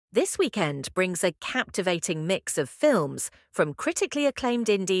This weekend brings a captivating mix of films, from critically acclaimed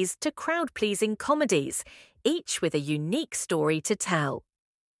indies to crowd-pleasing comedies, each with a unique story to tell.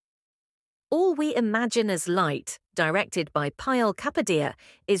 All We Imagine as Light, directed by Payal Kapadia,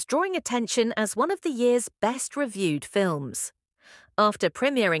 is drawing attention as one of the year's best-reviewed films. After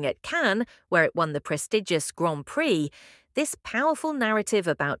premiering at Cannes, where it won the prestigious Grand Prix, this powerful narrative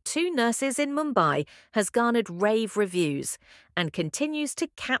about two nurses in Mumbai has garnered rave reviews and continues to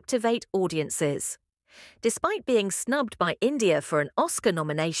captivate audiences. Despite being snubbed by India for an Oscar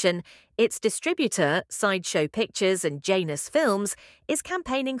nomination, its distributor, Sideshow Pictures and Janus Films, is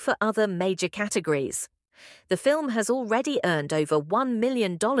campaigning for other major categories. The film has already earned over $1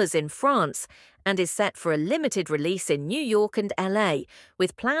 million in France and is set for a limited release in New York and LA,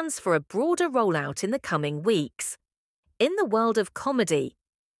 with plans for a broader rollout in the coming weeks. In the world of comedy,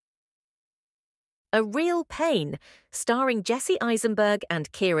 A Real Pain, starring Jesse Eisenberg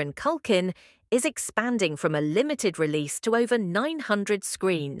and Kieran Culkin, is expanding from a limited release to over 900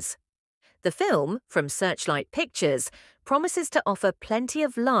 screens. The film, from Searchlight Pictures, promises to offer plenty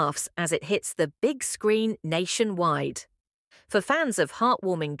of laughs as it hits the big screen nationwide. For fans of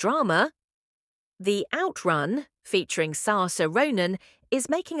heartwarming drama, The Outrun, featuring Saoirse Ronan, is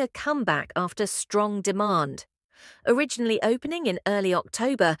making a comeback after strong demand. Originally opening in early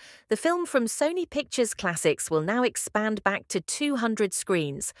October, the film from Sony Pictures Classics will now expand back to 200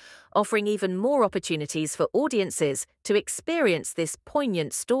 screens, offering even more opportunities for audiences to experience this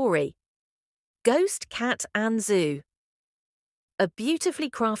poignant story. Ghost, Cat and Zoo, a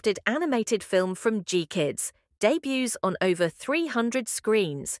beautifully crafted animated film from G-Kids, debuts on over 300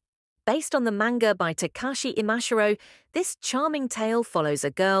 screens. Based on the manga by Takashi Imashiro, this charming tale follows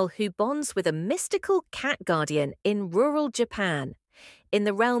a girl who bonds with a mystical cat guardian in rural Japan, in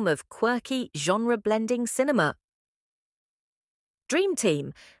the realm of quirky, genre-blending cinema. Dream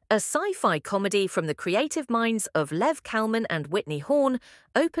Team, a sci-fi comedy from the creative minds of Lev Kalman and Whitney Horn,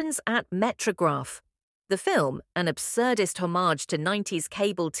 opens at Metrograph. The film, an absurdist homage to 90s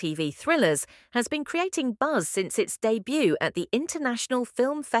cable TV thrillers, has been creating buzz since its debut at the International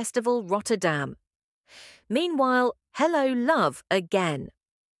Film Festival Rotterdam. Meanwhile, Hello Love Again,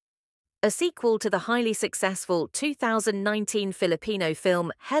 a sequel to the highly successful 2019 Filipino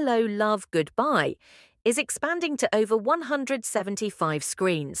film Hello Love Goodbye, is expanding to over 175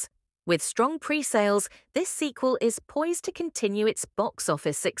 screens. With strong pre-sales, this sequel is poised to continue its box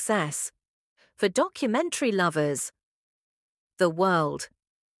office success. For documentary lovers, The World,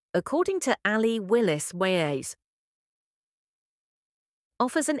 according to Ali Willis Weyes,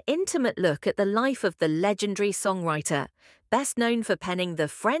 offers an intimate look at the life of the legendary songwriter, best known for penning the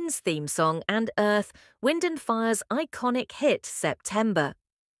Friends theme song and Earth, Wind and Fire's iconic hit September.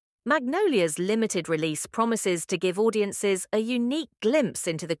 Magnolia's limited release promises to give audiences a unique glimpse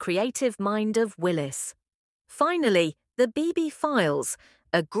into the creative mind of Willis. Finally, The Bibi Files,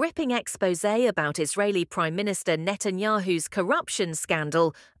 a gripping exposé about Israeli Prime Minister Netanyahu's corruption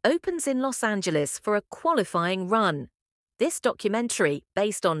scandal, opens in Los Angeles for a qualifying run. This documentary,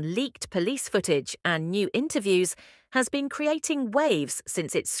 based on leaked police footage and new interviews, has been creating waves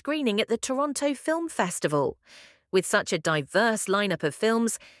since its screening at the Toronto Film Festival. With such a diverse lineup of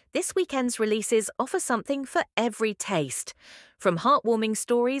films, this weekend's releases offer something for every taste, from heartwarming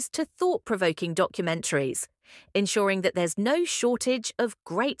stories to thought-provoking documentaries, ensuring that there's no shortage of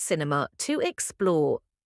great cinema to explore.